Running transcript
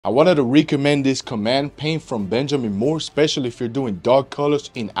I wanted to recommend this Command paint from Benjamin Moore, especially if you're doing dark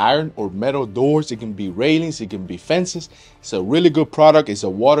colors in iron or metal doors. It can be railings, it can be fences. It's a really good product. It's a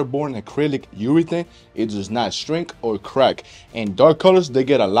waterborne acrylic urethane. It does not shrink or crack. And dark colors, they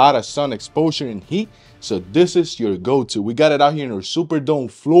get a lot of sun exposure and heat. So this is your go-to. We got it out here in our Superdome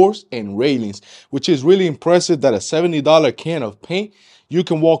floors and railings, which is really impressive that a $70 can of paint you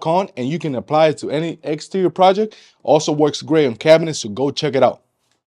can walk on and you can apply it to any exterior project. Also works great on cabinets, so go check it out.